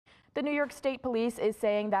The New York State Police is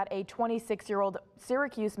saying that a 26-year-old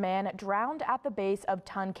Syracuse man drowned at the base of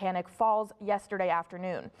Tompkins Falls yesterday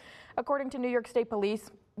afternoon. According to New York State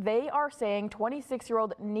Police, they are saying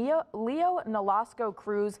 26-year-old Leo Nolasco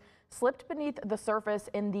Cruz slipped beneath the surface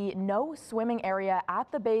in the no swimming area at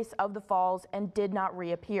the base of the falls and did not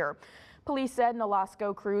reappear. Police said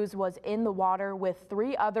Nolasco Cruz was in the water with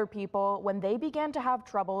 3 other people when they began to have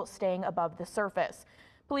trouble staying above the surface.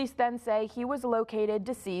 Police then say he was located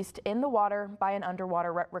deceased in the water by an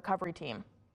underwater recovery team.